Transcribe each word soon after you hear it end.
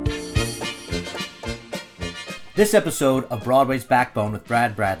This episode of Broadway's Backbone with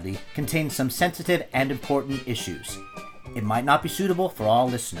Brad Bradley contains some sensitive and important issues. It might not be suitable for all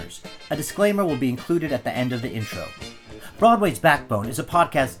listeners. A disclaimer will be included at the end of the intro. Broadway's Backbone is a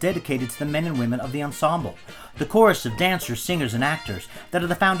podcast dedicated to the men and women of the ensemble, the chorus of dancers, singers, and actors that are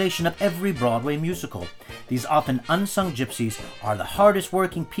the foundation of every Broadway musical. These often unsung gypsies are the hardest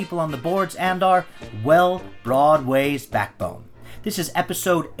working people on the boards and are, well, Broadway's backbone. This is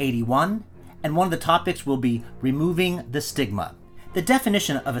episode 81, and one of the topics will be removing the stigma. The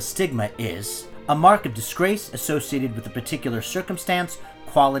definition of a stigma is a mark of disgrace associated with a particular circumstance,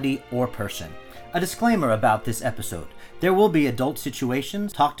 quality, or person. A disclaimer about this episode. There will be adult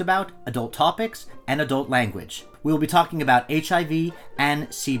situations talked about, adult topics, and adult language. We will be talking about HIV and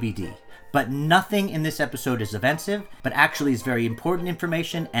CBD. But nothing in this episode is offensive, but actually is very important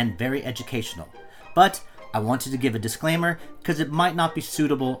information and very educational. But I wanted to give a disclaimer because it might not be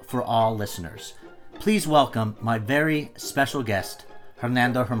suitable for all listeners. Please welcome my very special guest,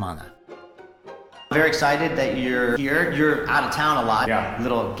 Hernando Hermana. Very excited that you're here. You're out of town a lot. Yeah.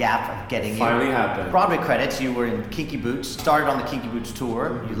 Little gap of getting Finally you. happened. Broadway credits, you were in Kinky Boots, started on the Kinky Boots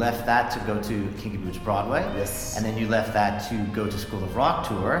tour. You left that to go to Kinky Boots Broadway. Yes. And then you left that to go to School of Rock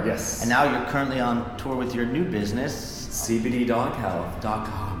tour. Yes. And now you're currently on tour with your new business.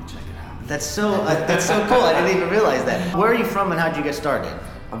 CBDdoghealth.com. Check it out. That's so cool. I didn't even realize that. Where are you from and how'd you get started?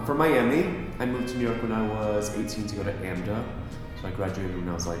 I'm from Miami. I moved to New York when I was 18 to go to AMDA. So I graduated when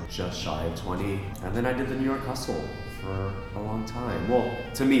I was just shy of 20. And then I did the New York hustle for a long time. Well,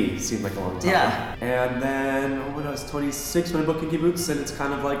 to me, it seemed like a long time. Yeah. And then when I was 26, when I booked Kinky Boots, and it's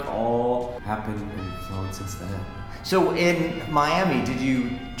kind of all happened and flown since then. So in Miami, did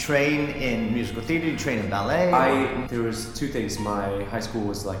you train in musical theater? Did you train in ballet? There was two things. My high school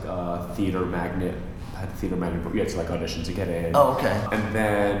was like a theater magnet. I had a theater magnet, but you had to audition to get in. Oh, okay. And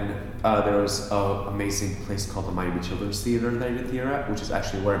then there was an amazing place called the Miami Children's Theater that I did theater at, which is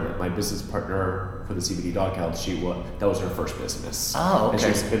actually where I met my business partner for the CBD Dog Health. That was her first business. Oh, okay.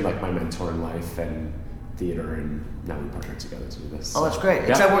 And she's been my mentor in life and theater, and now we partnered together to do this. Oh, that's great.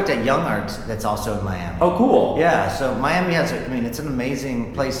 Yeah. I worked at Young Arts, that's also in Miami. Oh, cool. Yeah, so Miami has, it's an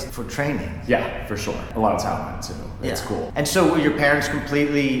amazing place for training. Yeah, for sure. A lot of talent too. It's cool. And so were your parents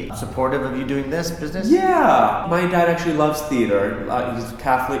completely supportive of you doing this business? Yeah. My dad actually loves theater. He's a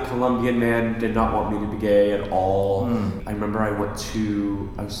Catholic Colombian man, did not want me to be gay at all. I remember I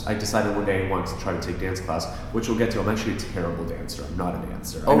decided one day I wanted to try to take dance class, which we'll get to. I'm actually a terrible dancer. I'm not a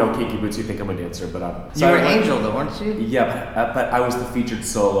dancer. I know Kinky Boots, you think I'm a dancer, but I'm... You were Angel though, weren't you? Yeah, but I was the featured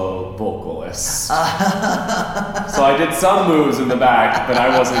solo vocalist. So I did some moves in the back, but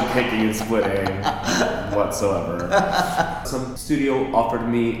I wasn't kicking and splitting whatsoever. Some studio offered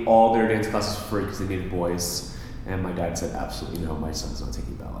me all their dance classes for free because they needed boys, and my dad said absolutely no, my son's not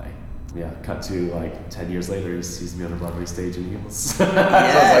taking ballet. Yeah, cut to 10 years later, he sees me on a Broadway stage in heels.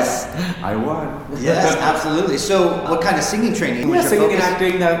 Yes. So I was I won. Yes, absolutely. So what kind of singing training was your singing focus?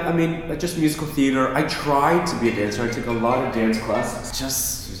 and acting, just musical theater. I tried to be a dancer. I took a lot of dance classes.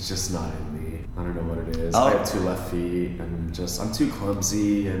 It's just not in me. I don't know what it is. Oh. I have 2 left feet and I'm too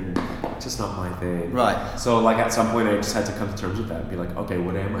clumsy and just not my thing. Right. So at some point I just had to come to terms with that and be like, okay,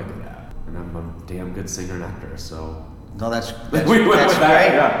 what am I good at? And I'm a damn good singer and actor, so... No, that's We went great. with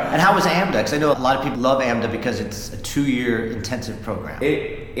that, yeah. And how was AMDA? Because I know a lot of people love AMDA because it's a 2-year intensive program.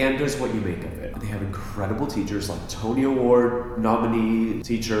 AMDA's what you make of it. They have incredible teachers, like Tony Award nominee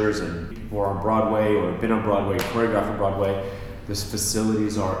teachers, and people who are on Broadway or have been on Broadway, choreographed on Broadway. These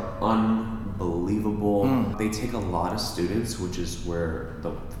facilities are unbelievable. They take a lot of students, which is where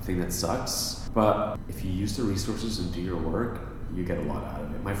the thing that sucks. But if you use the resources and do your work, you get a lot out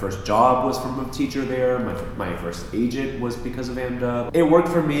of it. My first job was from a teacher there. My first agent was because of AMDA. It worked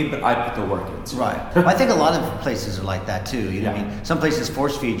for me, but I put the work into it. Right. I think a lot of places are like that too. You know what I Yeah. mean? Some places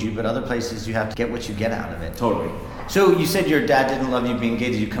force feed you, but other places you have to get what you get out of it. Totally. So you said your dad didn't love you being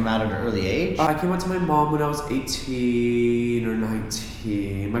gay. Did you come out at an early age? I came out to my mom when I was 18 or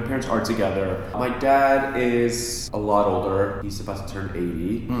 19. My parents are together. My dad is a lot older. He's about to turn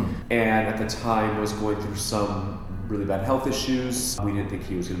 80. And at the time was going through some really bad health issues. We didn't think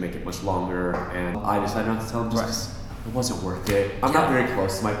he was going to make it much longer. And I decided not to tell him just because it wasn't worth it. I'm not very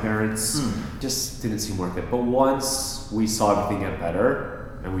close to my parents. Just didn't seem worth it. But once we saw everything get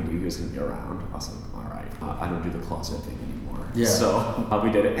better and we knew he was going to be around, I was like, all right, I don't do the closet thing anymore. Yeah. So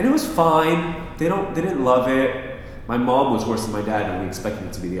we did it. And it was fine. They didn't love it. My mom was worse than my dad, and we expected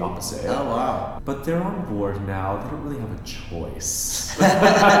it to be the opposite. Oh, wow. But they're on board now. They don't really have a choice.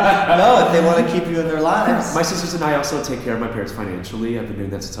 No, if they want to keep you in their lives. My sisters and I also take care of my parents financially. I've been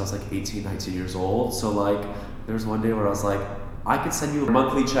doing that since I was 18, 19 years old. So there was one day where I was like, I could send you a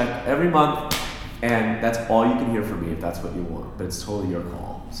monthly check every month And that's all you can hear from me if that's what you want. But it's totally your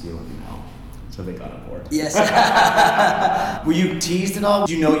call, so you let me know. So they got on board. Yes. Were you teased at all?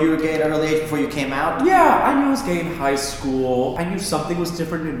 Did you know you were gay at an early age before you came out? Yeah, I knew I was gay in high school. I knew something was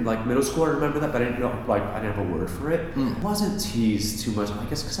different in like middle school. I remember that, but I didn't know, like, I didn't have a word for it. I wasn't teased too much, I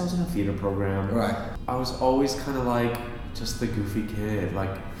guess because I was in a theater program. Right. I was always kind of like just the goofy kid.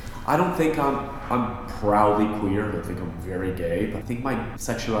 Like, I don't think I'm proudly queer. I don't think I'm very gay. But I think my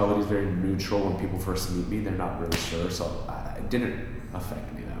sexuality is very neutral. When people first meet me, they're not really sure. So it didn't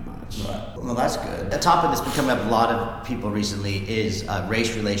affect me that much. Right. Well, that's good. A topic that's been coming up a lot of people recently is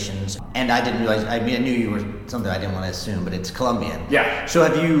race relations. And I didn't realize, I mean, I knew you were something I didn't want to assume, but it's Colombian. Yeah. So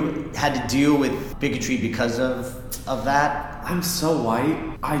have you had to deal with bigotry because of that? I'm so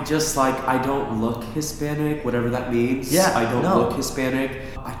white. I just I don't look Hispanic, whatever that means. Yeah, I don't look Hispanic.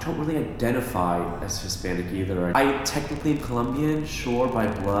 I don't really identify as Hispanic either. I technically am Colombian, sure, by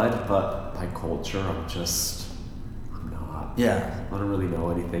blood, but by culture, I'm not. Yeah. I don't really know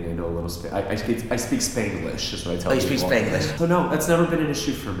anything. I know a little Spanish. I speak Spanglish, is what I tell people. You speak Spanglish. So no, that's never been an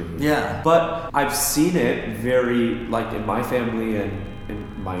issue for me. Yeah. But I've seen it very, like in my family and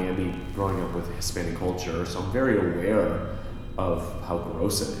in Miami, growing up with Hispanic culture, so I'm very aware of how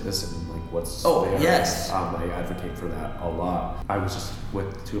gross it is and like what's there. Yes. I advocate for that a lot. I was just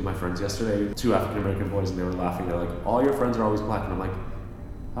with two of my friends yesterday, two African American boys, and they were laughing. They're like, "All your friends are always black," and I'm like,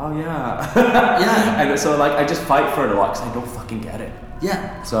 "Oh yeah." Yeah. And so I just fight for it a lot because I don't fucking get it.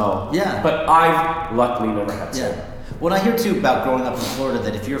 Yeah. So yeah. But I've luckily never had to. Yeah. Well, I hear too about growing up in Florida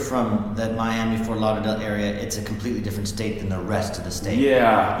that if you're from the Miami, Fort Lauderdale area, it's a completely different state than the rest of the state.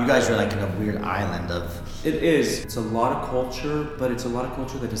 Yeah. You guys are like in a weird island of... It is. It's a lot of culture, but it's a lot of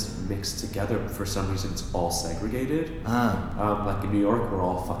culture that is mixed together. For some reason, it's all segregated. Like in New York, we're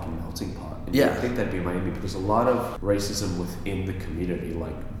all fucking melting pot. And Yeah. I think that'd be Miami, but there's a lot of racism within the community,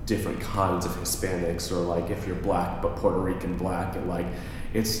 like different kinds of Hispanics, or like if you're black but Puerto Rican black, and like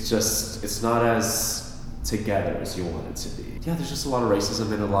it's not as together as you want it to be. Yeah, there's just a lot of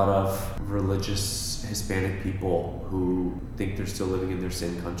racism and a lot of religious Hispanic people who think they're still living in their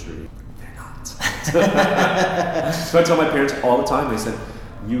same country. They're not. So I tell my parents all the time, they said,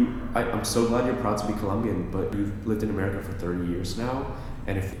 I'm so glad you're proud to be Colombian, but you've lived in America for 30 years now,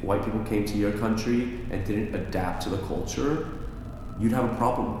 and if white people came to your country and didn't adapt to the culture, you'd have a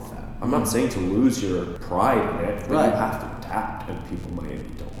problem with that. I'm not saying to lose your pride in it, but you have to adapt, and people in Miami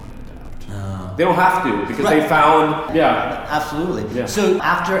don't want to adapt. They don't have to, because they found, Absolutely. Yeah. So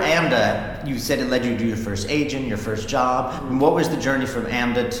after AMDA, you said it led you to do your first agent, your first job. And what was the journey from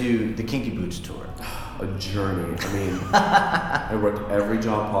AMDA to the Kinky Boots tour? A journey. I mean, I worked every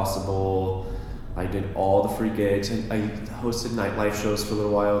job possible. I did all the free gigs. I hosted nightlife shows for a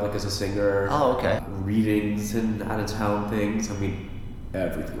little while, like as a singer. Oh, okay. Readings and out-of-town things. I mean,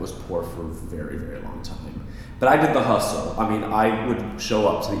 everything was poor for a very, very long time. But I did the hustle. I mean, I would show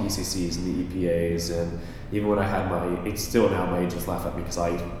up to the ECCs and the EPAs, and even when I had it's still now my agents laugh at me because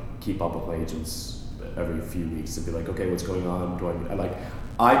I keep up with my agents every few weeks and be like, okay, what's going on?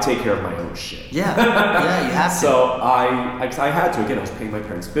 I take care of my own shit. Yeah, yeah, you have to. So I had to. Again, I was paying my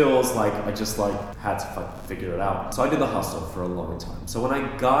parents' bills. I just had to figure it out. So I did the hustle for a long time. So when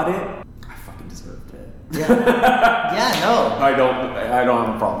I got it, I fucking deserved it. Yeah. Yeah, no. I don't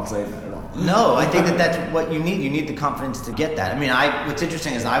have a problem saying that at all. No, I think that's what you need. You need the confidence to get that. I mean, what's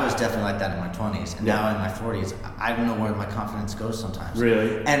interesting is I was definitely like that in my 20s, and now in my 40s, I don't know where my confidence goes sometimes.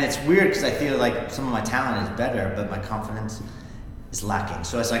 Really? And it's weird because I feel like some of my talent is better, but my confidence is lacking.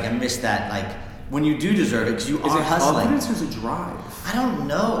 So it's like I miss that, like, when you do deserve it, because you are hustling. Is it confidence or is it drive? I don't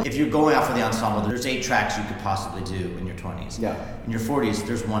know. If you're going out for the ensemble, there's 8 tracks you could possibly do in your 20s. Yeah. In your 40s,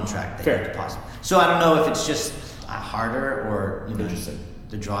 there's 1 track that Fair. you could possibly. So I don't know if it's just harder or Interesting.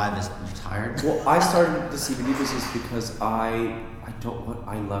 The drive is tired. Well, I started the CBD business because I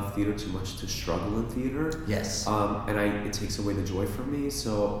love theater too much to struggle in theater. Yes. And it takes away the joy from me.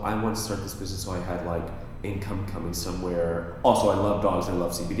 So I wanted to start this business so I had income coming somewhere. Also, I love dogs and I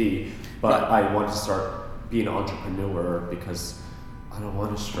love CBD, but I wanted to start being an entrepreneur because I don't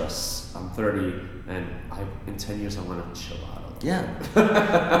want to stress. I'm 30 and in 10 years I want to chill out. Yeah.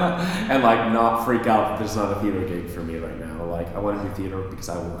 And not freak out that there's not a theater gig for me right now. I want to do theater because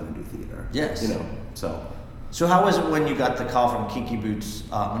I want to do theater. Yes. So how was it when you got the call from Kinky Boots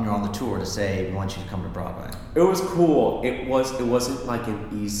when you're on the tour to say we want you to come to Broadway? it was cool. It wasn't like an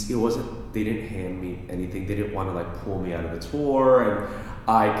easy. It wasn't. They didn't hand me anything. They didn't want to pull me out of the tour, and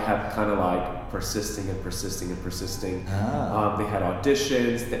I kept kind of persisting and persisting and persisting. They had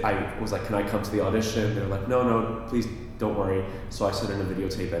auditions. I was like, can I come to the audition? They're like, no, please don't worry. So I sent in a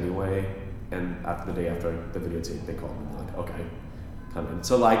videotape anyway, and the day after the videotape, they called me. They're like, okay, come in.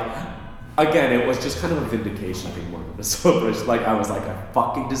 So again, it was just kind of a vindication thing more than a celebration. Like, I was like, I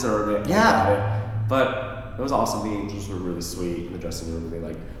fucking deserve it. Yeah. I got it. But it was awesome. The angels were really sweet in the dressing room. They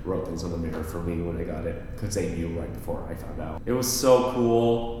like wrote things on the mirror for me when I got it because they knew right before I found out. It was so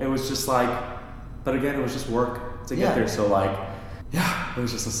cool. It was just like, but again, it was just work to get there. So like, yeah, it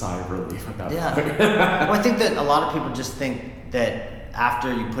was just a sigh of relief at that point. Well, I think that a lot of people just think that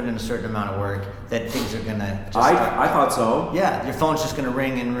after you put in a certain amount of work, that things are gonna just I thought so. Yeah, your phone's just gonna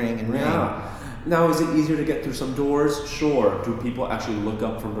ring and ring and ring. Yeah. Now, is it easier to get through some doors? Sure. Do people actually look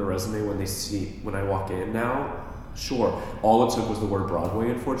up from the resume when I walk in now? Sure. All it took was the word Broadway,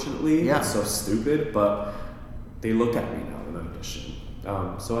 unfortunately. Yeah. It's so stupid, but they look at me now in audition.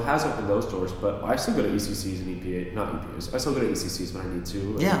 So it has opened those doors, but I still go to ECCs and not EPAs. I still go to ECCs when I need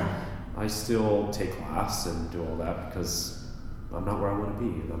to. Yeah. I still take class and do all that because I'm not where I want to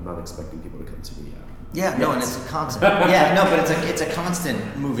be, and I'm not expecting people to come to me yet. Yeah, no, and it's a constant. Yeah, no, but it's a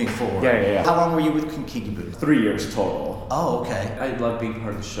constant moving forward. Yeah. How long were you with Kinky Boots? 3 years total. Oh, okay. I love being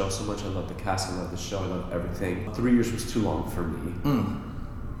part of the show so much. I love the cast. I love the show. I love everything. 3 years was too long for me.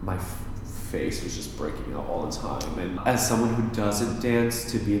 My face was just breaking out all the time. And as someone who doesn't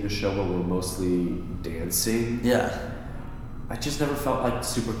dance, to be in a show where we're mostly dancing, I just never felt like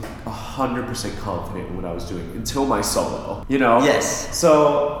super 100% confident in what I was doing until my solo, you know? Yes.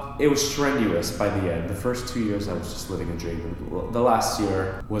 So it was strenuous by the end. The first 2 years I was just living a dream. The last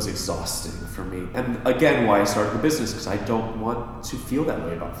year was exhausting for me. And again, why I started the business, because I don't want to feel that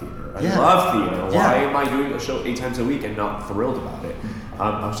way about theater. I love theater. Why am I doing a show 8 times a week and not thrilled about it?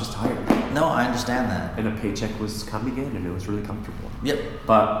 I was just tired. No, I understand that. And a paycheck was coming in and it was really comfortable. Yep.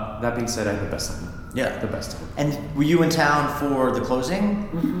 But that being said, I had the best time. Yeah. The best time. And were you in town for the closing?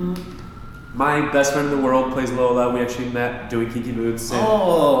 Mm-hmm. My best friend in the world plays Lola. We actually met doing Kinky Boots.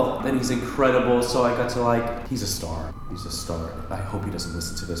 And he's incredible. So I got to he's a star. He's a star. I hope he doesn't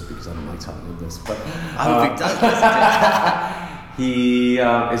listen to this because I don't like telling him this. But I hope he does listen to it. He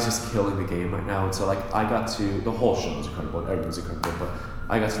is just killing the game right now. And so I got to, the whole show was incredible. Everyone's incredible. But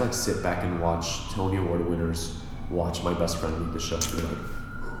I got to sit back and watch Tony Award winners watch my best friend lead the show and be like,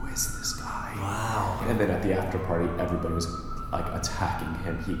 who is this guy? Wow. And then at the after party, everybody was attacking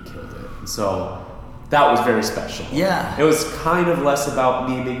him. He killed it. And so that was very special. Yeah. It was kind of less about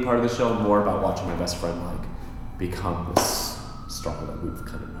me being part of the show and more about watching my best friend become this star that we've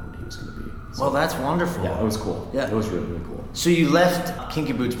kind of known he was going to be. So, well, that's wonderful. Yeah, it was cool. Yeah. It was really, really cool. So you left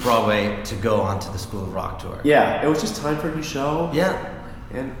Kinky Boots Broadway to go onto the School of Rock tour. Yeah, it was just time for a new show. Yeah.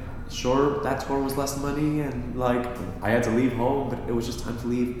 And sure, that tour was less money and I had to leave home, but it was just time to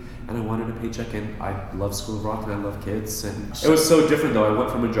leave and I wanted a paycheck and I love School of Rock and I love kids and it was so different though. I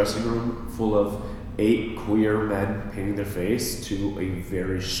went from a dressing room full of 8 queer men painting their face to a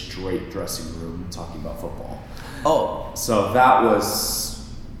very straight dressing room talking about football. Oh. So that was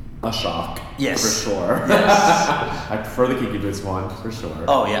a shock. Yes. For sure. Yes. I prefer the Kinky Boots one, for sure.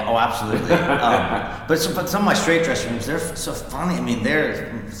 Oh, yeah. Oh, absolutely. But some of my straight dressing rooms, they're so funny. I mean,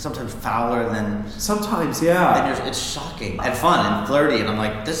 they're sometimes fouler than... Sometimes, yeah. It's shocking and fun and flirty. And I'm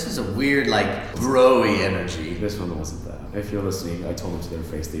like, this is a weird, bro-y energy. This one wasn't that. If you're listening, I told them to their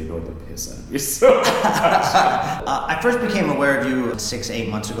face, they annoyed the piss out of me. So I first became aware of you 6-8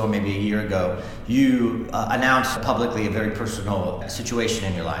 months ago, maybe a year ago. You announced publicly a very personal situation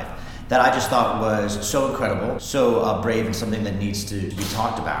in your life that I just thought was so incredible, so brave, and something that needs to be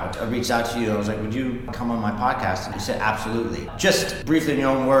talked about. I reached out to you and I was like, would you come on my podcast? And you said, absolutely. Just briefly in your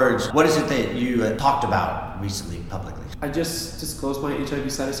own words, what is it that you talked about recently publicly? I just disclosed my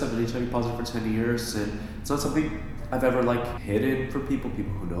HIV status. I've been HIV positive for 10 years, and it's not something I've ever hidden from people.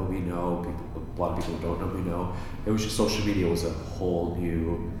 People who know me know. A lot of people who don't know me know. It was just social media was a whole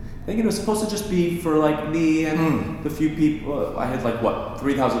new thing. It was supposed to just be for me and the few people. I had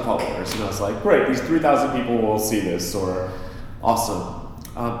 3,000 followers, and I was like, great, these 3,000 people will see this, or awesome.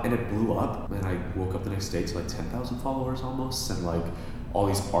 And it blew up, and I woke up the next day to 10,000 followers almost, and all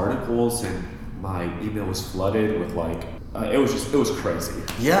these articles, and my email was flooded with it was crazy.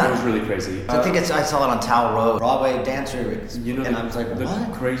 Yeah. It was really crazy. I think I saw it on Towel Road, Broadway dancer, and I was like, the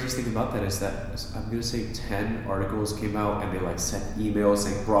what? craziest thing about that is that I'm going to say 10 articles came out and they sent emails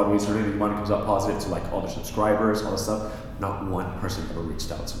saying Broadway's Turning Money comes out positive to all their subscribers, all this stuff. Not one person ever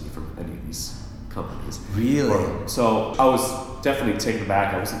reached out to me from any of these companies. Really? So I was definitely taken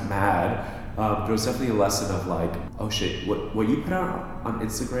aback. I wasn't mad. But it was definitely a lesson of oh shit, what you put out on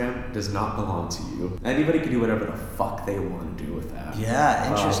Instagram does not belong to you. Anybody can do whatever the fuck they want to do with that.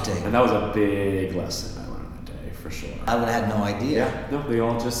 Yeah, interesting. And that was a big lesson I learned that day, for sure. I would have had no idea. Yeah, no, they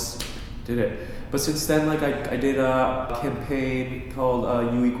all just did it. But since then, like I did a campaign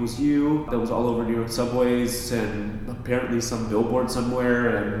called U Equals You that was all over New York subways and apparently some billboard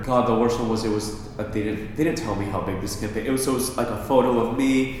somewhere. And God, the worst one was they didn't tell me how big this campaign. It was like a photo of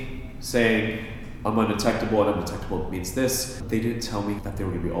me saying I'm undetectable, and undetectable means this. They didn't tell me that they were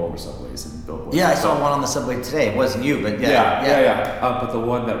going to be all over subways and billboards. Yeah, I saw one on the subway today. It wasn't you, but yeah. But the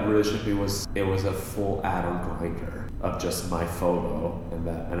one that really shook me was a full ad on Grindr of just my photo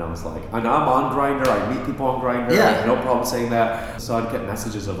and I was like, and I'm on Grindr. I meet people on Grindr. Yeah. I have no problem saying that. So I'd get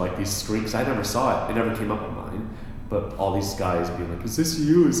messages of like these screens. I never saw it. It never came up on mine. But all these guys being like, "Is this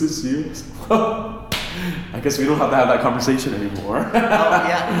you? Is this you?" I guess we don't have to have that conversation anymore. Oh,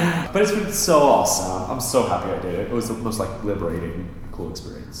 yeah. But it's been so awesome. I'm so happy I did it. It was the most like liberating, cool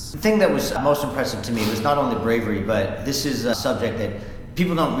experience. The thing that was most impressive to me was not only bravery, but this is a subject that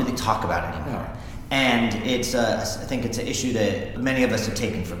people don't really talk about anymore. Yeah. And I think it's an issue that many of us have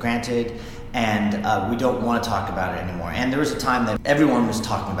taken for granted, and we don't want to talk about it anymore. And there was a time that everyone was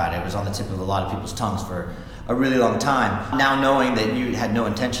talking about it. It was on the tip of a lot of people's tongues for a really long time. Now knowing that you had no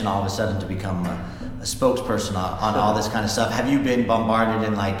intention all of a sudden to become a spokesperson on all this kind of stuff, have you been bombarded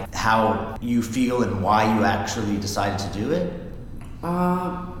in like how you feel and why you actually decided to do it?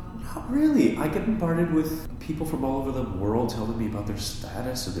 Not really. I get bombarded with people from all over the world telling me about their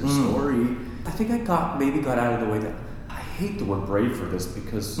status or their story. I think I maybe got out of the way that I hate the word brave for this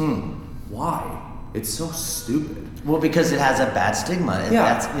because why? It's so stupid. Well, because it has a bad stigma.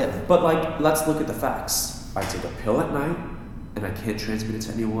 But like, let's look at the facts. I take a pill at night and I can't transmit it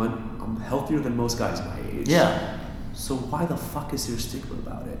to anyone. I'm healthier than most guys my age. Yeah. So why the fuck is there stigma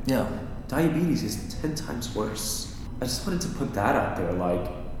about it? Yeah. Diabetes is 10 times worse. I just wanted to put that out there, like,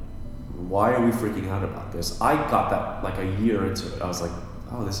 why are we freaking out about this? I got that like a year into it. I was like,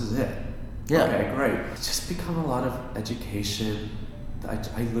 oh, this is it. Yeah. Okay, great. It's just become a lot of education. I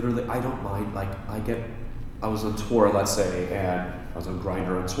don't mind, like, I was on tour, let's say, and I was on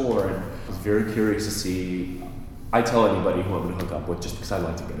Grindr on tour, and I was very curious to see. I tell anybody who I'm going to hook up with just because I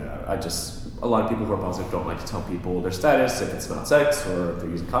like to get it out. A lot of people who are positive don't like to tell people their status if it's not sex or if they're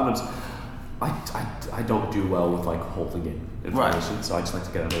using condoms. I don't do well with like holding in information, so I just like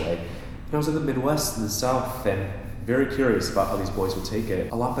to get out of the way. And I was in the Midwest and the South, and very curious about how these boys would take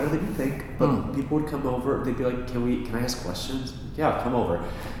it. A lot better than you think, but people would come over, they'd be like, can I ask questions? Yeah, come over.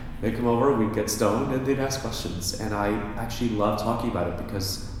 They'd come over, we'd get stoned, and they'd ask questions. And I actually love talking about it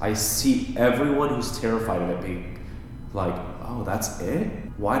because I see everyone who's terrified of it being like, oh, that's it?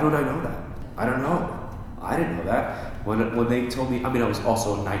 Why don't I know that? I don't know. I didn't know that. When they told me, I mean, I was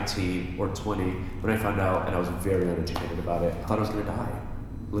also 19 or 20 when I found out, and I was very uneducated about it. I thought I was going to die.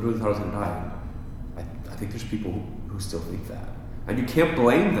 Literally thought I was going to die. I think there's people who still think that. And you can't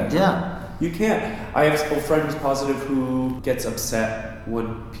blame them. Yeah. You can't. I have a friend who's positive who gets upset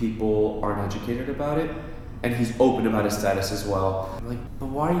when people aren't educated about it, and he's open about his status as well. I'm like, but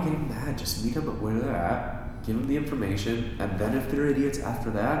why are you getting mad? Just meet them at where they're at, give them the information, and then if they're idiots after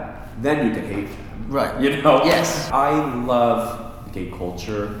that, then you can hate them. Right. You know? Yes. I love gay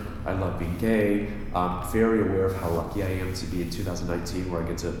culture. I love being gay. I'm very aware of how lucky I am to be in 2019 where I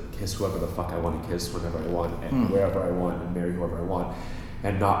get to kiss whoever the fuck I want to kiss whenever I want and wherever I want and marry whoever I want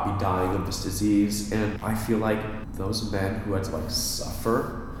and not be dying of this disease. And I feel like those men who had to like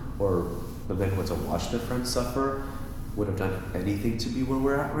suffer, or the men who had to watch their friends suffer, would have done anything to be where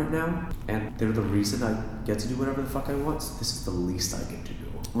we're at right now. And they're the reason I get to do whatever the fuck I want. So this is the least I get to do.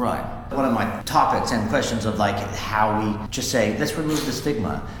 Right. One of my topics and questions of like how we just say, let's remove the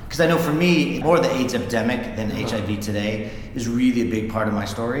stigma. Because I know for me, more the AIDS epidemic than HIV today is really a big part of my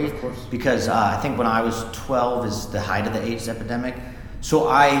story. Of course. Because I think when I was 12 is the height of the AIDS epidemic. So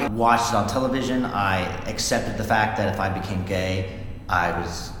I watched it on television. I accepted the fact that if I became gay, I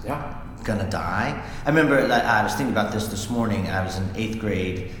was gonna die. I remember I was thinking about this morning. I was in 8th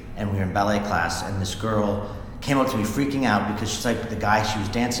grade and we were in ballet class, and this girl came up to me freaking out because she's like, the guy she was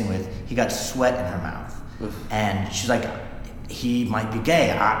dancing with, he got sweat in her mouth. And she's like, he might be gay,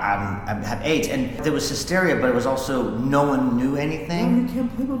 I have AIDS. And there was hysteria, but it was also no one knew anything. No, you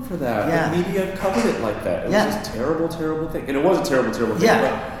can't blame them for that. Yeah. The media covered it like that. It was this terrible, terrible thing. And it was a terrible, terrible thing,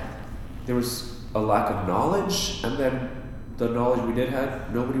 but there was a lack of knowledge, and then the knowledge we did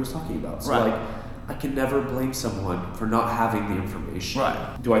have, nobody was talking about. So like, I can never blame someone for not having the information.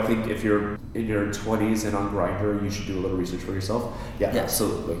 Right. Do I think if you're in your 20s and on Grindr, you should do a little research for yourself? Yeah,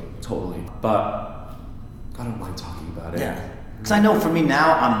 absolutely, totally. But I don't mind talking about it. Yeah. Because I know for me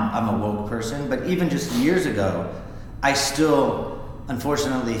now, I'm a woke person, but even just years ago, I still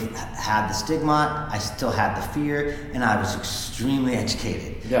unfortunately had the stigma, I still had the fear, and I was extremely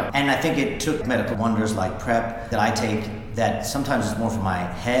educated. Yeah. And I think it took medical wonders like PrEP that I take that sometimes it's more for my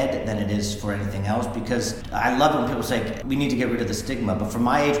head than it is for anything else, because I love when people say we need to get rid of the stigma, but for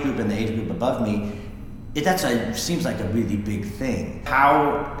my age group and the age group above me, seems like a really big thing.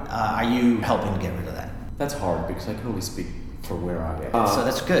 How are you helping to get rid of that? That's hard because I can only speak for where I am. So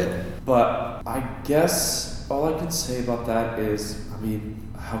that's good. But I guess all I can say about that is, I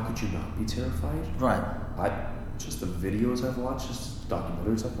mean, how could you not be terrified? Right. Just the videos I've watched, just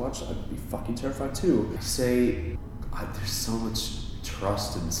documentaries I've watched, I'd be fucking terrified too. I say, there's so much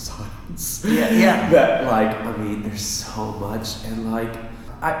trust in science. Yeah. That, like, I mean, there's so much, and like,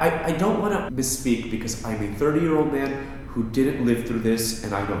 I don't want to misspeak because I'm a 30-year-old man who didn't live through this,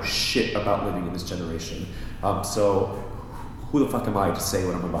 and I know shit about living in this generation. So who the fuck am I to say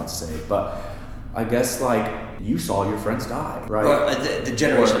what I'm about to say? But I guess, like, you saw your friends die, right? Or the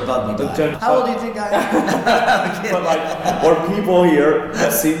generation above me died. How old do you think I am? But like, or people here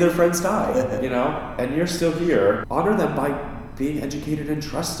have seen their friends die, you know, and you're still here. Honor them by being educated and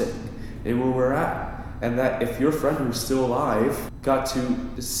trusting in where we're at. And that if your friend who's still alive got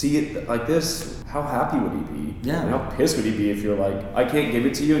to see it like this, how happy would he be? Yeah. And how pissed would he be if you're like, I can't give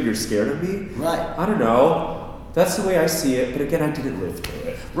it to you and you're scared of me? Right. I don't know. That's the way I see it, but again, I didn't live through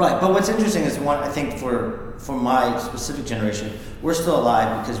it. Right, but what's interesting is I think for my specific generation, we're still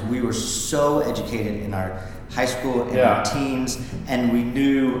alive because we were so educated in our high school and our teens, and we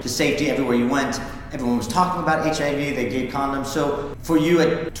knew the safety everywhere you went. Everyone was talking about HIV, they gave condoms. So for you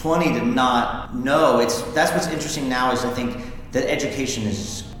at 20 to not know, that's what's interesting now is I think that education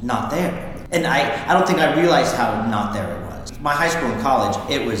is not there. And I don't think I realized how not there it was. My high school and college,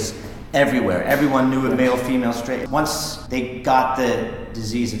 it was everywhere. Everyone knew it, male, female, straight. Once they got the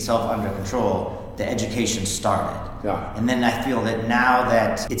disease itself under control, the education started. Yeah. And then I feel that now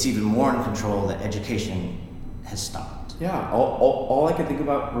that it's even more in control, the education has stopped. Yeah, all I can think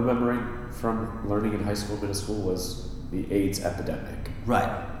about remembering from learning in high school, middle school was the AIDS epidemic.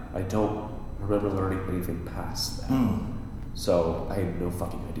 Right. I don't remember learning anything past that. So I had no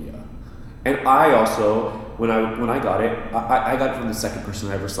fucking idea. And I also, when I got it, I got it from the second person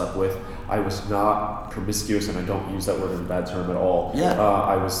I ever slept with. I was not promiscuous, and I don't use that word in a bad term at all. Yeah.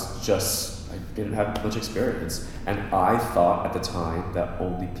 I didn't have much experience. And I thought at the time that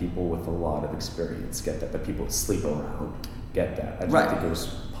only people with a lot of experience get that people who sleep around get that. I didn't think it was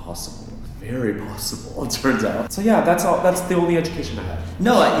possible. Very possible, it turns out. So yeah, that's all. That's the only education I had.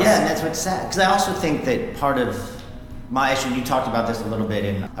 No, yeah, and that's what's sad. Because I also think that part of my issue, you talked about this a little bit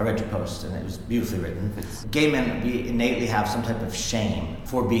I read your post, and it was beautifully written. Gay men, we innately have some type of shame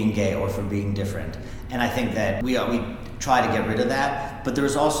for being gay or for being different. And I think that we try to get rid of that, but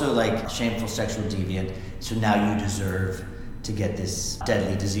there's also like shameful sexual deviant, so now you deserve to get this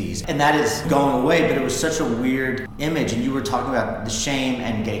deadly disease. And that is going away, but it was such a weird image, and you were talking about the shame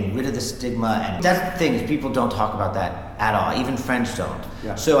and getting rid of the stigma, and that's the thing, is people don't talk about that at all, even friends don't.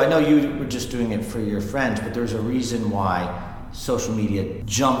 Yeah. So I know you were just doing it for your friends, but there's a reason why social media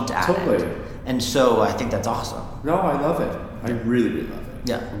jumped at it. And so I think that's awesome. No, I love it. I really, really love it.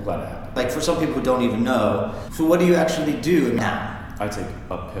 Yeah. I'm glad it happened. Like for some people who don't even know, so what do you actually do now? I take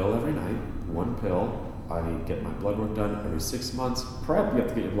a pill every night, one pill. I get my blood work done every 6 months. PrEP, you have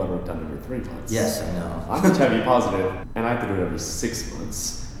to get your blood work done every 3 months. Yes, I know. I'm HIV positive, and I have to do it every 6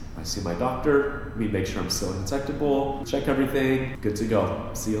 months. I see my doctor, we make sure I'm still undetectable, check everything, good to go.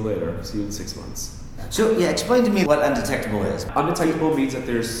 See you later. See you in 6 months. So yeah, explain to me what undetectable is. Undetectable means that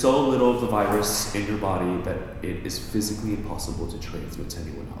there's so little of the virus in your body that it is physically impossible to transmit to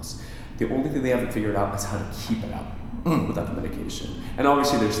anyone else. The only thing they haven't figured out is how to keep it out without the medication. And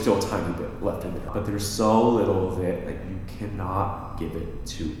obviously there's still a tiny bit left in there, but there's so little of it that you cannot give it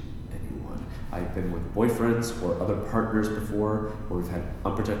to anyone. I've been with boyfriends or other partners before where we've had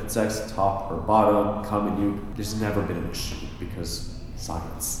unprotected sex, top or bottom, come and you. There's never been an issue because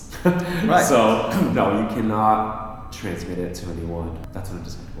science. Right. So, no, you cannot transmit it to anyone. That's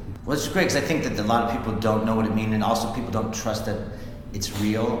undetectable. Well, it's great because I think that a lot of people don't know what it means, and also people don't trust that it's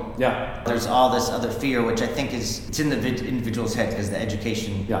real. Yeah. There's all this other fear, which I think it's in the individual's head because the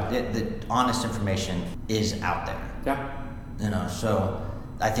education, the honest information is out there. Yeah. You know, so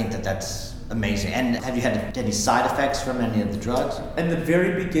I think that that's amazing. And have you had any side effects from any of the drugs? In the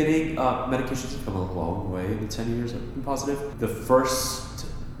very beginning, medications have come a long way in the 10 years I've been positive. The first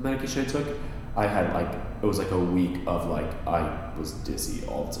medication I took, I had it was like a week of I was dizzy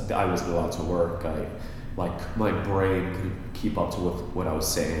all the time. I wasn't allowed to work. My brain couldn't keep up to what I was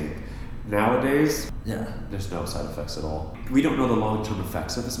saying. Nowadays, there's no side effects at all. We don't know the long-term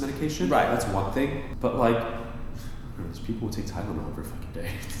effects of this medication. Right. That's one thing. But There's people who take Tylenol every fucking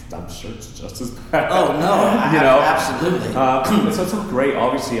day. I'm sure it's just as bad. Oh no, you know, absolutely. So it's not great.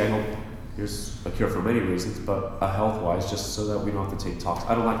 Obviously, I hope there's a cure for many reasons, but health-wise, just so that we don't have to take toxic.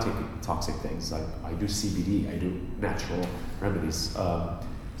 I don't like taking toxic things. I do CBD. I do natural remedies.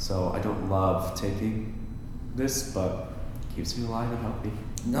 So I don't love taking this, but it keeps me alive and healthy.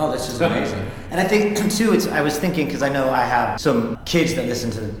 No, this is amazing. And I think, too, I was thinking, because I know I have some kids that listen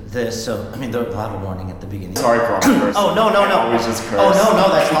to this, so, I mean, there's a lot of warning at the beginning. Sorry for all the cursing. Oh, no. I always just curse. Oh,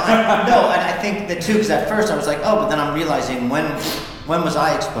 no, that's fine. No, and I think that, too, because at first I was like, oh, but then I'm realizing when was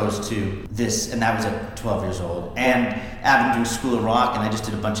I exposed to this? And that was at 12 years old. And I've been doing School of Rock, and I just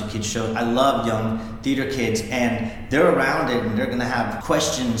did a bunch of kids shows. I love young theater kids, and they're around it, and they're going to have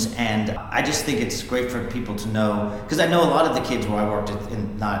questions. And I just think it's great for people to know, because I know a lot of the kids where I worked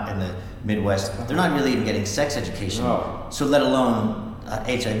not in the Midwest, they're not really even getting sex education, so let alone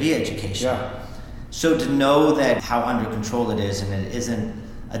HIV education. Yeah. So to know that how under control it is, and it isn't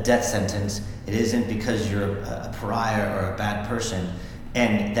a death sentence, it isn't because you're a pariah or a bad person,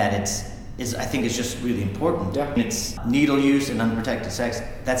 and that I think it's just really important. Yeah. It's needle use and unprotected sex.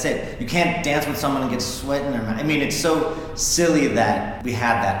 That's it. You can't dance with someone and get sweat in their mouth. I mean, it's so silly that we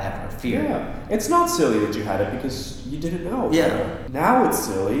have that ever fear. Yeah. It's not silly that you had it because you didn't know. Yeah. Now it's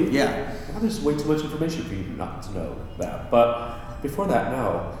silly. Yeah. Now there's way too much information for you not to know that. But before that,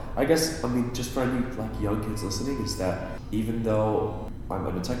 no. I guess, just for any young kids listening, is that even though I'm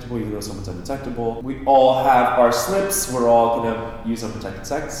undetectable, even though someone's undetectable, we all have our slips. We're all gonna use unprotected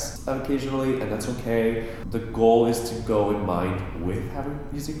sex occasionally, and that's okay. The goal is to go in mind with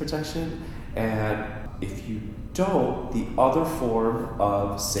using protection, and if you don't, the other form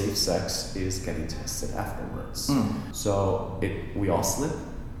of safe sex is getting tested afterwards. So we all slip,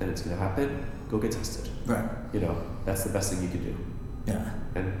 and it's gonna happen. Go get tested. Right. That's the best thing you can do. Yeah.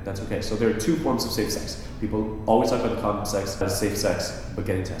 And that's okay. So there are two forms of safe sex. People always talk about condom sex as safe sex, but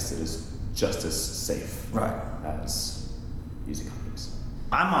getting tested is just as safe as using condoms.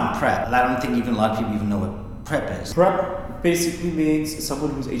 I'm on PrEP, and I don't think even a lot of people even know what PrEP is. PrEP basically means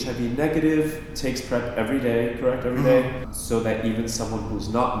someone who's HIV negative takes PrEP every day, correct? Every day, so that even someone who's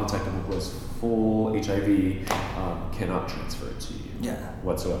not undetectable, who has full HIV, cannot transfer it to you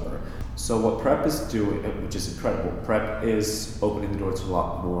whatsoever. So what PrEP is doing, which is incredible, PrEP is opening the door to a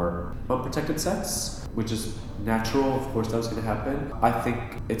lot more unprotected sex, which is natural. Of course, that was going to happen. I think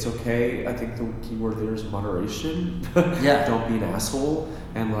it's okay. I think the key word there is moderation. Don't be an asshole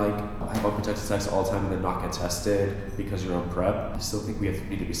and have unprotected sex all the time and then not get tested because you're on PrEP. I still think we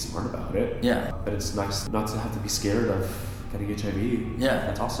need to be smart about it. Yeah. But it's nice not to have to be scared of getting HIV. Yeah.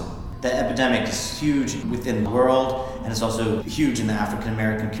 That's awesome. The epidemic is huge within the world, and it's also huge in the African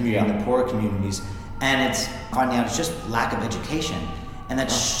American community and the poor communities. And it's finding out it's just lack of education. And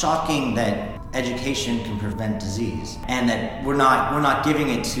that's shocking that education can prevent disease, and that we're not giving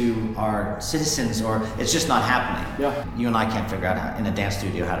it to our citizens, or it's just not happening. Yeah. You and I can't figure out how, in a dance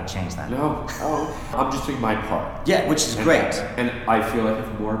studio, how to change that. No. I'm just doing my part. Yeah, which is great. And I feel like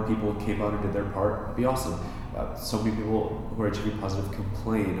if more people came out and did their part, it'd be awesome. So many people who are HIV positive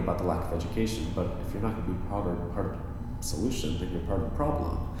complain about the lack of education, but if you're not going to be part of the solution, then you're part of the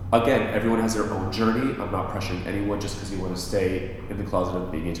problem. Again, everyone has their own journey. I'm not pressuring anyone just because you want to stay in the closet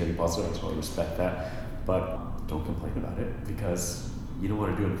of being HIV positive. I totally respect that. But don't complain about it because you don't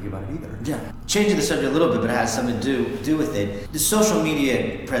want to do anything about it either. Yeah. Changing the subject a little bit, but it has something to do with it. The social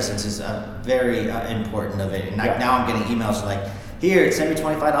media presence is very important of it. And now I'm getting emails like, here, send me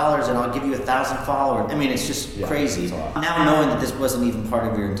 $25 and I'll give you 1,000 followers. I mean, it's just crazy. Now knowing that this wasn't even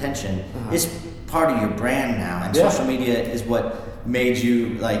part of your intention, it's part of your brand now. And social media is what made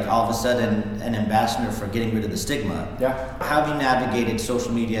you, all of a sudden, an ambassador for getting rid of the stigma. Yeah. How have you navigated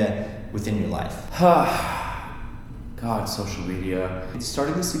social media within your life? God, social media.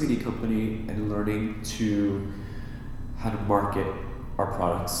 Starting the CBD company and learning how to market our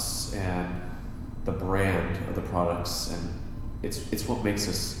products and the brand of the products, and it's what makes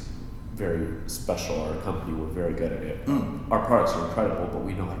us very special. Our company, we're very good at it. Our products are incredible, but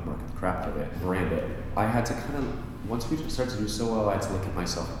we know how to market the crap out of it, brand it. I had to once we started to do so well, I had to look at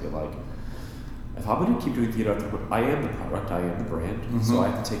myself and be like, if I'm going to keep doing theater, I am the product, I am the brand, so I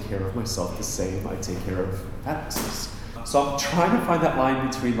have to take care of myself the same I take care of businesses. So I'm trying to find that line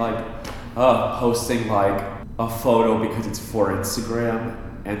between posting a photo because it's for Instagram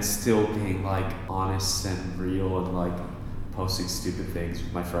and still being honest and real and posting stupid things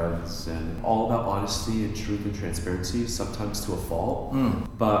with my friends, and all about honesty and truth and transparency, sometimes to a fault.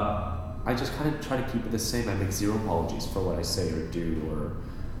 But I just kind of try to keep it the same. I make zero apologies for what I say or do or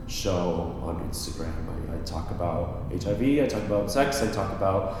show on Instagram. I talk about HIV, I talk about sex, I talk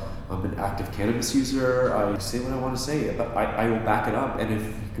about I'm an active cannabis user. I say what I want to say, but I will back it up. And if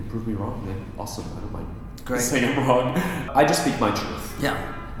you can prove me wrong, then awesome. I don't mind saying I'm wrong. I just speak my truth.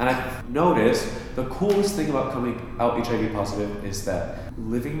 Yeah. And I've noticed the coolest thing about coming out HIV positive is that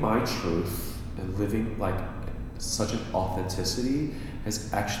living my truth and living like such an authenticity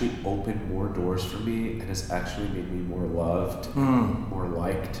has actually opened more doors for me and has actually made me more loved, more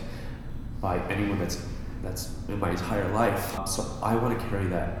liked by anyone that's in my entire life. So I want to carry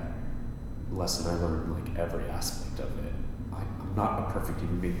that lesson I learned like every aspect of it. I'm not a perfect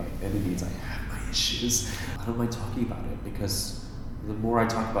human being by any means. I have my issues. I don't mind talking about it because the more I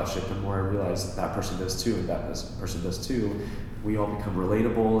talk about shit, the more I realize that person does too and that person does too. We all become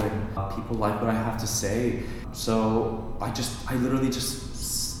relatable and people like what I have to say. So I literally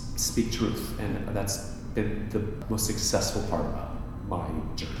just speak truth, and that's been the most successful part about my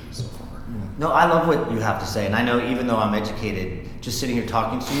journey so far. No, I love what you have to say, and I know even though I'm educated, just sitting here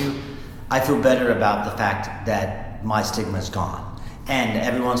talking to you, I feel better about the fact that my stigma is gone. And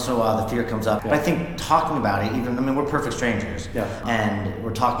every once in a while the fear comes up. But I think talking about it, we're perfect strangers. Yeah. And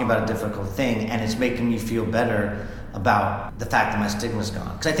we're talking about a difficult thing, and it's making me feel better about the fact that my stigma's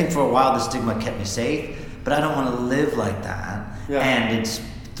gone. Because I think for a while the stigma kept me safe, but I don't want to live like that. Yeah. And it's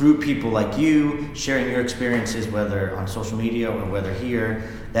through people like you sharing your experiences, whether on social media or whether here,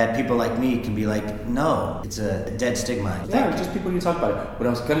 that people like me can be like, no, it's a dead stigma. Yeah, just people need to talk about it. What I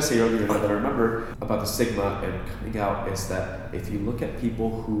was going to say earlier that I remember about the stigma and coming out is that if you look at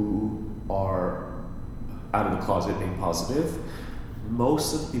people who are out of the closet being positive,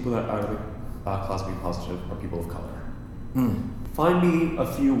 most of the people that are out of the closet being positive are people of color. Find me a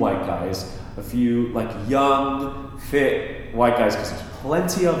few white guys, a few like young, fit white guys, because there's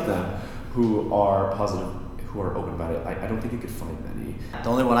plenty of them who are positive, who are open about it. I don't think you could find many. The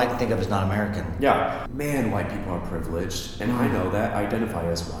only one I can think of is not American. Yeah. Man, white people are privileged, and I know that, I identify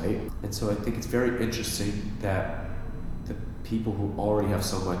as white. And so I think it's very interesting that the people who already have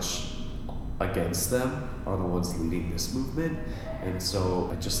so much against them are the ones leading this movement. And so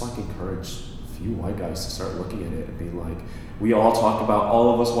I just like encourage a few white guys to start looking at it and being like, we all talk about,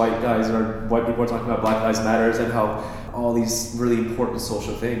 all of us white guys or white people are talking about Black Lives Matters and how all these really important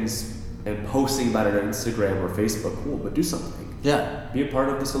social things, and posting about it on Instagram or Facebook, cool, but do something. Yeah. Be a part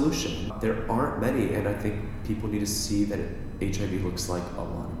of the solution. There aren't many, and I think people need to see that HIV looks like a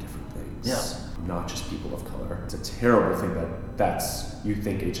lot of different things. Yeah. Not just people of color. It's a terrible thing you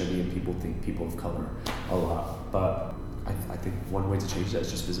think HIV and people think people of color a lot, but I think one way to change that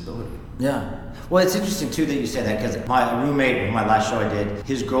is just visibility. Yeah. Well, it's interesting too that you say that, because my roommate in my last show I did,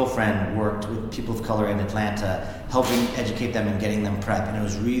 his girlfriend worked with people of color in Atlanta, helping educate them and getting them PrEP, and it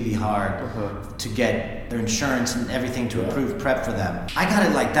was really hard to get their insurance and everything to approve PrEP for them. I got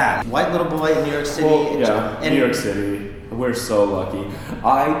it like that. White little boy in New York City. Well, New York City. We're so lucky.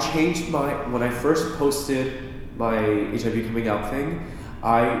 I changed when I first posted my HIV coming out thing,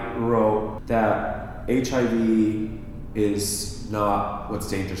 I wrote that HIV is not what's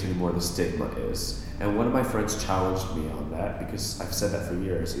dangerous anymore, the stigma is. And one of my friends challenged me on that, because I've said that for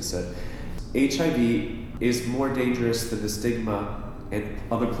years. He said, HIV is more dangerous than the stigma in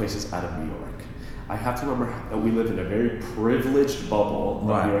other places out of New York. I have to remember that we live in a very privileged bubble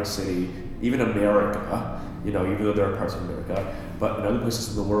of New York City, even America, even though there are parts of America, but in other places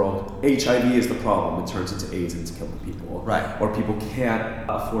in the world, HIV is the problem. It turns into AIDS and it's killing people. Right. Or people can't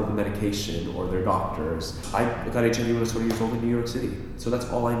afford the medication or their doctors. I got HIV when I was 20 years old in New York City. So that's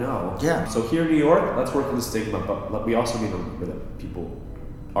all I know. Yeah. So here in New York, let's work on the stigma, but we also need to remember that people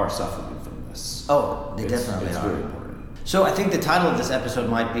are suffering from this. Oh, they definitely it's are. really important. So I think the title of this episode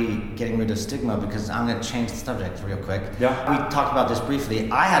might be Getting Rid of Stigma, because I'm going to change the subject real quick. Yeah. We talked about this briefly.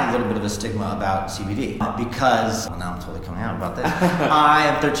 I had a little bit of a stigma about CBD because, now I'm totally coming out about this. I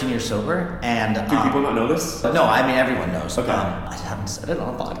am 13 years sober, and Do people not know this? no, I mean everyone knows. Okay. I haven't said it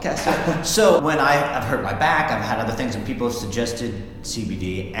on a podcast yet. So when I've hurt my back, I've had other things, and people have suggested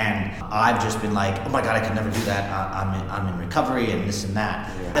CBD, and I've just been like, oh my god, I could never do that. I'm in recovery and this and that.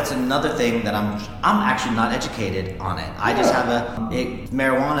 Yeah. That's another thing that I'm actually not educated on it. I just have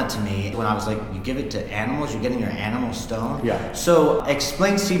marijuana to me. When I was like, you give it to animals, you're getting your animal stoned. Yeah. So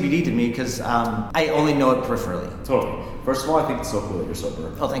explain CBD to me, because I only know it peripherally. Totally. First of all, I think it's so cool that you're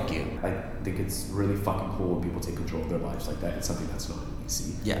sober. Oh, thank you. I think it's really fucking cool when people take control of their lives like that. It's something that's not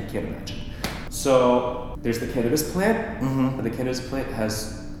easy. Yeah. I can't imagine. So there's the cannabis plant, and the cannabis plant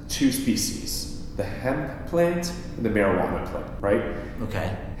has two species: the hemp plant and the marijuana plant, right?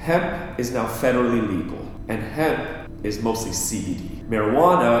 Okay. Hemp is now federally legal, and hemp is mostly CBD.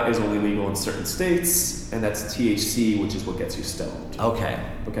 Marijuana is only legal in certain states, and that's THC, which is what gets you stoned.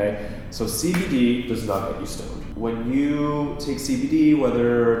 Okay? So CBD does not get you stoned. When you take CBD,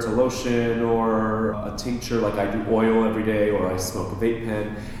 whether it's a lotion or a tincture, like I do oil every day, or I smoke a vape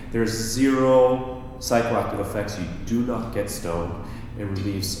pen, there's zero psychoactive effects. You do not get stoned. It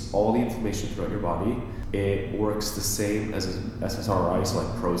relieves all the inflammation throughout your body. It works the same as SSRIs like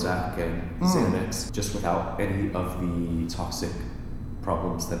Prozac and Xanax, just without any of the toxic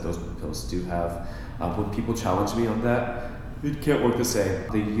problems that those pills do have. When people challenge me on that, it can't work the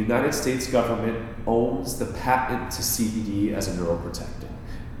same. The United States government owns the patent to CBD as a neuroprotectant.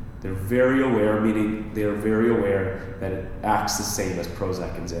 They're very aware, meaning they're very aware that it acts the same as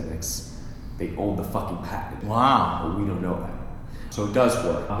Prozac and Xanax. They own the fucking patent. Wow. But we don't know that. So it does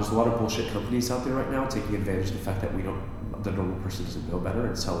work. There's a lot of bullshit companies out there right now taking advantage of the fact that the normal person doesn't know better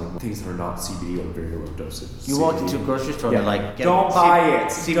and selling things that are not CBD or very low doses. You walk into a grocery store and they're like, don't buy it.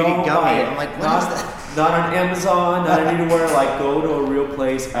 CBD don't gummy. buy it. I'm like, what is that? Not on Amazon, not anywhere. Like, go to a real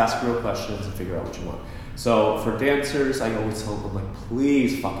place, ask real questions, and figure out what you want. So for dancers, I always tell them, like,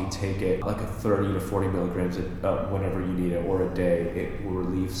 please fucking take it, like a 30 to 40 milligrams whenever you need it, or a day. It will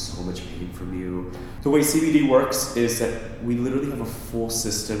relieve so much pain from you. The way CBD works is that we literally have a full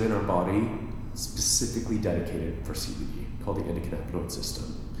system in our body specifically dedicated for CBD, called the endocannabinoid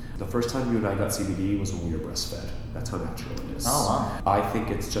system. The first time you and I got CBD was when we were breastfed. That's how natural it is. Oh, wow. I think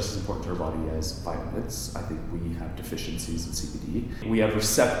it's just as important to our body as vitamins. I think we have deficiencies in CBD. We have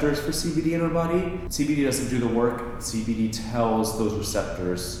receptors for CBD in our body. CBD doesn't do the work. CBD tells those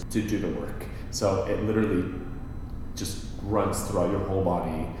receptors to do the work. So it literally just runs throughout your whole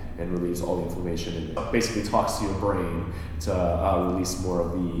body and relieves all the inflammation, and it basically talks to your brain to release more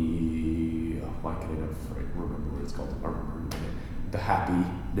of the, why can't I never remember what it's called? I remember in a minute. The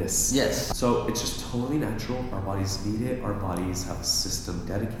happiness. Yes. So it's just totally natural. Our bodies need it. Our bodies have a system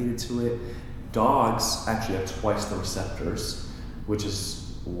dedicated to it. Dogs actually have twice the receptors, which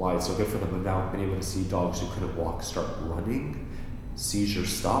is why it's so good for them. And now I've been able to see dogs who couldn't walk start running, seizures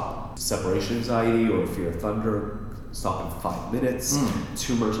stop, separation anxiety or fear of thunder stop in 5 minutes,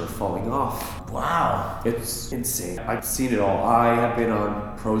 tumors are falling off. Wow. It's insane. I've seen it all. I have been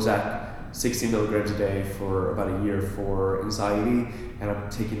on Prozac 60 milligrams a day for about a year for anxiety, and I'm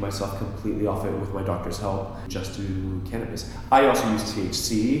taking myself completely off it with my doctor's help just to cannabis. I also use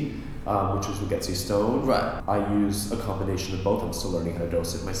THC, which is what gets you stoned. Right. I use a combination of both. I'm still learning how to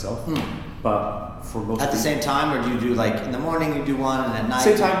dose it myself. But for most at the same time, or do you do like in the morning you do one and at night?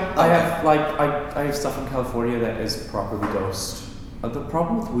 Same time. Okay. I have stuff in California that is properly dosed. The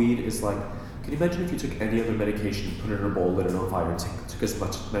problem with weed is like, can you imagine if you took any other medication, put it in a bowl, lit it on fire, and took as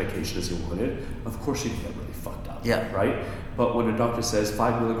much medication as you wanted? Of course you'd get really fucked up. Yeah. Right? But when a doctor says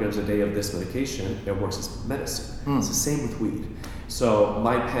 5 milligrams a day of this medication, it works as medicine. It's the same with weed. So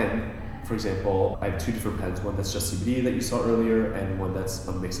my pen, for example, I have 2 different pens, one that's just CBD that you saw earlier, and one that's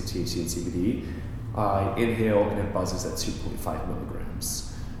a mix of THC and CBD. I inhale and it buzzes at 2.5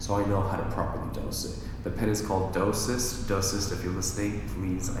 milligrams. So I know how to properly dose it. The pen is called Dosist. Dosist, if you're listening,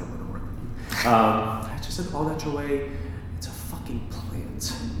 please, I want to work with you. It's just an all-natural way. It's a fucking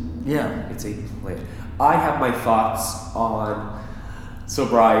plant. Yeah. It's a plant. I have my thoughts on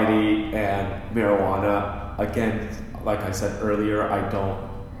sobriety and marijuana. Again, like I said earlier, I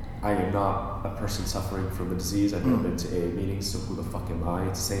am not a person suffering from the disease. I've never been to AA meetings, so who the fuck am I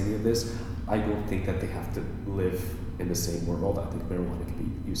to say any of this? I don't think that they have to live in the same world. I think marijuana can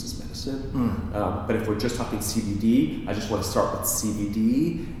be used as medicine. But if we're just talking CBD, I just want to start with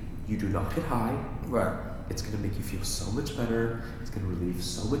CBD. You do not get high. Right. It's going to make you feel so much better. It's going to relieve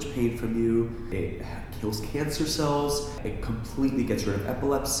so much pain from you. It kills cancer cells. It completely gets rid of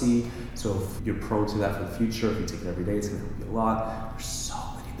epilepsy. So if you're prone to that for the future, if you take it every day, it's going to help you a lot. There's so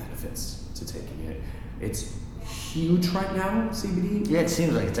many benefits to taking it. It's huge right now, CBD. Yeah, it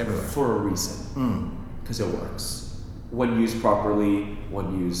seems like it's everywhere. For a reason. Because it works. When used properly,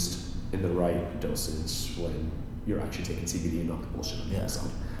 when used in the right dosage, when you're actually taking CBD and not the bullshit on the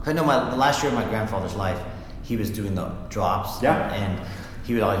outside. I know the last year of my grandfather's life, he was doing the drops. Yeah. And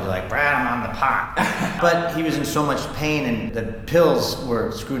he would always be like, Brad, I'm on the pot. But he was in so much pain and the pills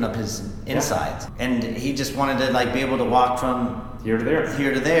were screwing up his insides. And he just wanted to like be able to walk from here to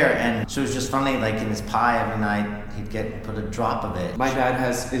there. And so it was just funny, like in his pie every night, he'd put a drop of it. My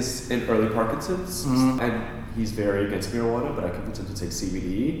dad is in early Parkinson's, and he's very against marijuana, but I convinced him to take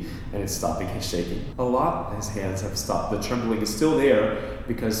CBD, and it's stopping his shaking a lot. His hands have stopped. The trembling is still there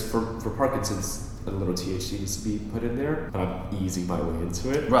because for Parkinson's, a little THC needs to be put in there, but I'm easing my way into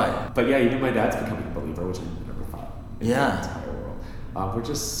it. Right. But yeah, even my dad's becoming a believer, which I never thought in the entire world. We're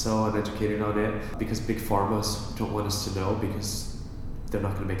just so uneducated on it because big pharmas don't want us to know because they're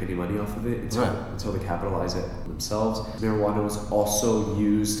not going to make any money off of it until they capitalize it themselves. Marijuana was also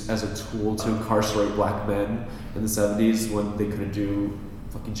used as a tool to incarcerate black men in the 70s when they couldn't do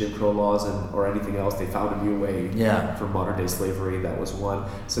fucking Jim Crow laws or anything else. They found a new way for modern day slavery. That was one.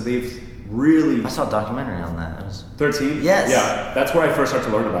 So they've really... I saw a documentary on that. It was 13? Yes. Yeah, that's where I first started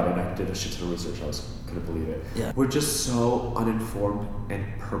to learn about it, and I did a shit ton of research. Couldn't believe it. Yeah. We're just so uninformed, and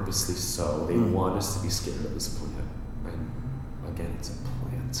purposely so. They want us to be scared of this plant. And again, it's a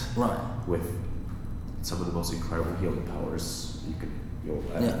plant with some of the most incredible healing powers you'll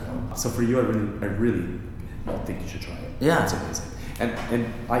ever know. So for you, I really think you should try it. Yeah. It's amazing.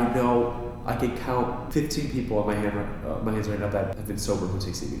 And I know I can count 15 people on my hands right now that have been sober who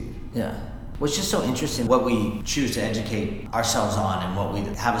take CBD. Yeah. Well, it's just so interesting what we choose to educate ourselves on and what we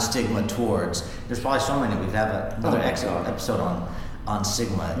have a stigma towards. There's probably so many. We have another episode on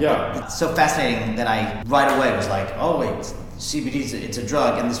stigma. Yeah. It's so fascinating that I right away was like, oh wait, CBD it's a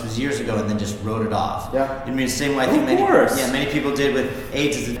drug, and this was years ago, and then just wrote it off. Yeah. I mean, the same way I think many people did with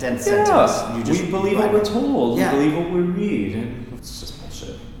AIDS as a death sentence. We believe what we're told. Yeah. We believe what we read, and it's just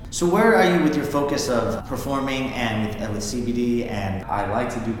bullshit. So where are you with your focus of performing and with CBD and... I like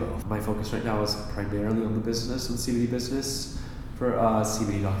to do both. My focus right now is primarily on the business and CBD business for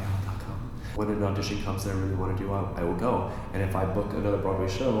CBD.com. When an audition comes that I really want to do, I will go. And if I book another Broadway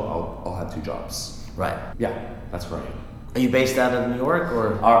show, I'll have 2 jobs. Right. Yeah, that's where I am. Are you based out of New York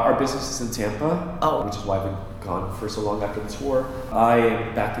or? Our business is in Tampa, which is why I've been gone for so long after the tour. I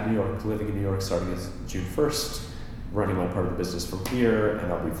am back in New York, living in New York starting as June 1st, running my part of the business from here, and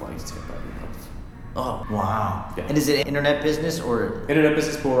I'll be flying to Tampa every month. Oh, wow. Yeah. And is it internet business or? Internet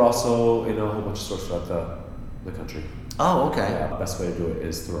business, but we're also in a whole bunch of stores throughout the country. Oh, okay. Yeah, the best way to do it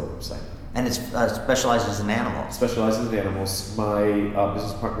is through our website. And it specializes in animals? Specializes in animals. My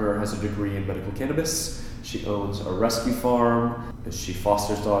business partner has a degree in medical cannabis. She owns a rescue farm. She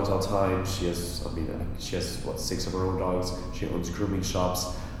fosters dogs all the time. She has 6 of her own dogs. She owns grooming shops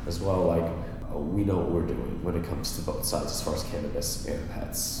as well. We know what we're doing when it comes to both sides as far as cannabis and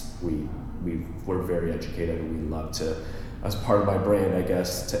pets. We're very educated, and we love to, as part of my brand, I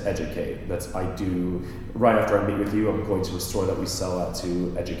guess, to educate. I do, right after I meet with you, I'm going to a store that we sell at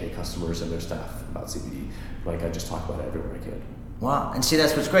to educate customers and their staff about CBD. I just talk about it everywhere I can. Wow. And see,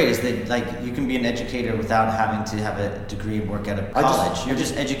 that's what's great is that you can be an educator without having to have a degree and work at a college. You're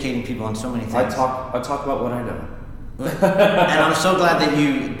just educating people on so many things. I talk about what I know. And I'm so glad that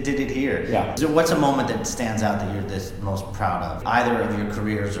you did it here. Yeah. So what's a moment that stands out that you're the most proud of, either of your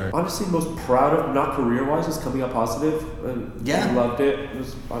careers or? Honestly, most proud of, not career-wise, is Coming Up Positive. I loved it. It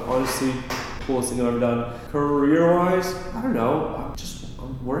was honestly the coolest thing I've ever done. Career-wise, I don't know.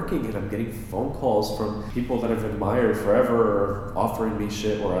 I'm working and I'm getting phone calls from people that I've admired forever, offering me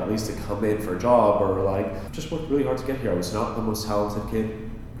shit, or at least to come in for a job, or just worked really hard to get here. I was not the most talented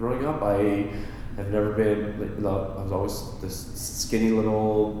kid growing up. I've never been, I was always this skinny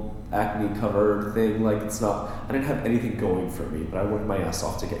little acne covered thing. I didn't have anything going for me, but I worked my ass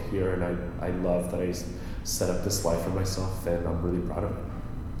off to get here, and I love that I set up this life for myself, and I'm really proud of it.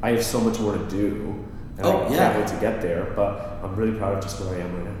 I have so much more to do, and I can't wait to get there, but I'm really proud of just where I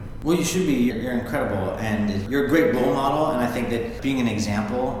am right now. Well, you should be. You're incredible, and you're a great role model, and I think that being an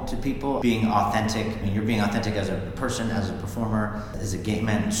example to people, being authentic, you're being authentic as a person, as a performer, as a gay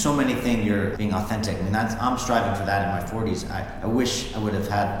man, so many things you're being authentic. I'm striving for that in my 40s. I wish I would have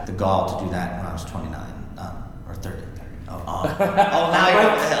had the gall to do that when I was 29 or 30. Now I'm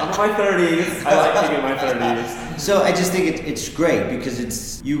in my 30s. I like being in my 30s. So I just think it's great because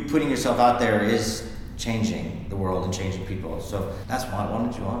it's you putting yourself out there is changing the world and changing people. So that's why I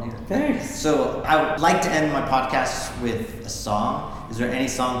wanted you on here. Thanks. So I would like to end my podcast with a song. Is there any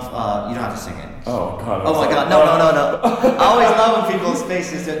song? You don't have to sing it. Oh God. Oh my God. No. I always love when people's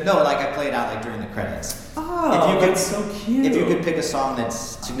faces. I play it out during the credits. Oh, that's so cute. If you could pick a song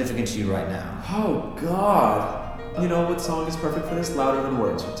that's significant to you right now. Oh God. You know what song is perfect for this? Louder Than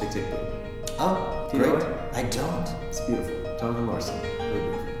Words from Tick Tick Boom. Oh, Do you great. know it? I don't. It's beautiful. Jonathan Larson. Really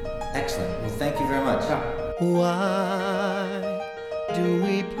beautiful. Excellent. Well, thank you very much. Yeah. Why do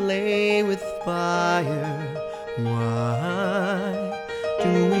we play with fire? Why do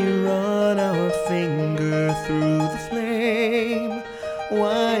we run our finger through the flame?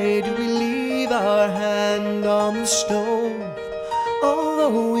 Why do we leave our hand on the stove?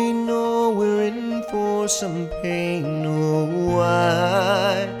 Although we know we're in for some pain. Oh,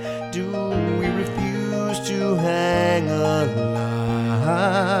 why do we refuse to hang a light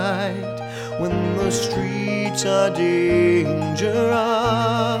when the streets are dangerous?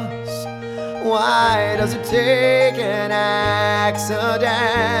 Why does it take an accident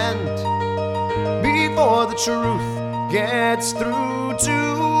before the truth gets through to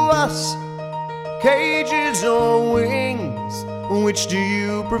us? Cages or wings, which do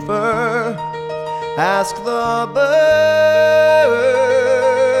you prefer? Ask the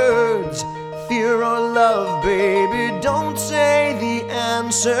birds. Fear or love, baby, don't say the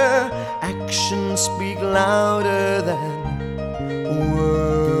answer. Actions speak louder than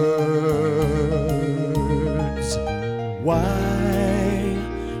words. Why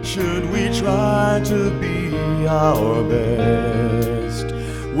should we try to be our best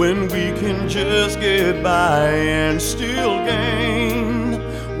when we can just get by and still gain?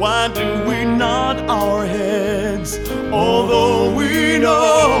 Why do we nod our heads although we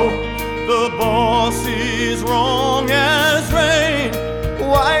know the boss is wrong as rain?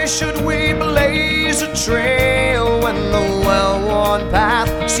 Why should we blaze a trail when the well-worn path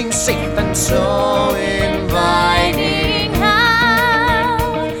seems safe and so inviting?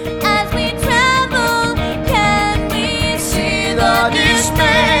 How, as we travel, can we see the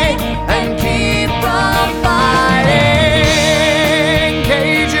dismay and keep from fighting?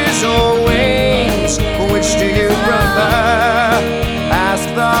 Cages or wings, which do you prefer? Ask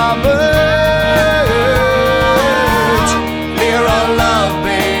the birds. Fear or love,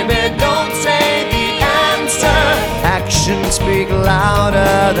 baby, don't say the answer. Actions speak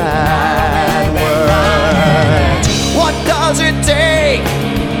louder than words. What does it take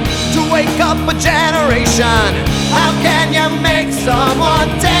to wake up a generation? How can you make someone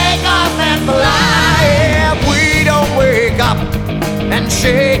take off and fly? If we don't wake up and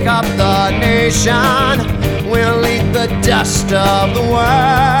shake up the nation, we'll eat the dust of the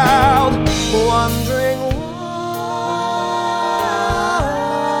world, wondering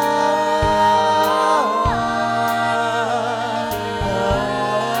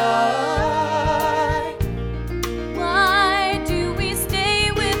Why do we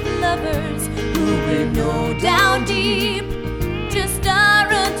stay with lovers who we know down deep just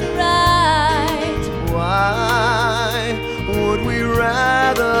aren't right? why would we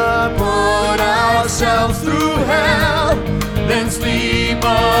rather put ourselves through hell than sleep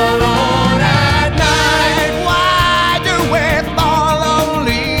alone at night? Why do we follow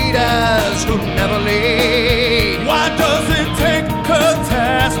leaders who never lead? Why does it take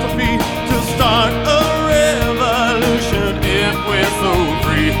catastrophe to start a revolution if we're so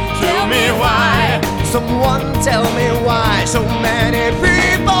free? Tell me why. Someone tell me why so many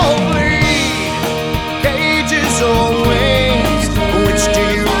people bleed. Cages or wings, which do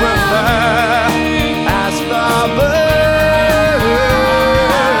you prefer? Ask the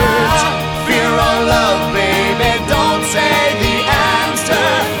birds. Fear or love, baby, don't say the answer.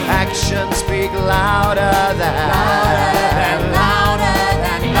 Actions speak louder than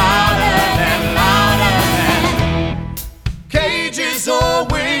cages or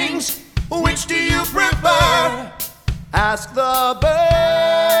wings, which do you prefer? Ask the birds.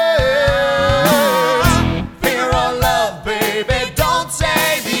 Fear or love, baby, don't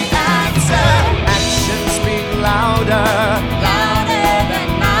say the answer. Actions speak louder.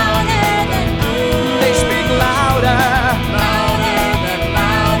 They speak louder.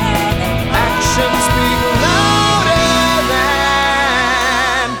 Actions speak louder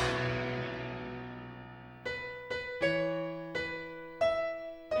than.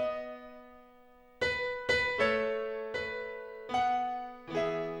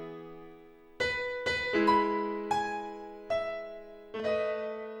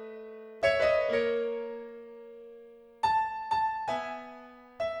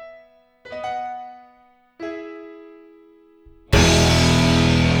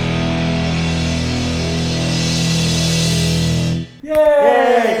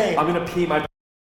 I'm gonna pee my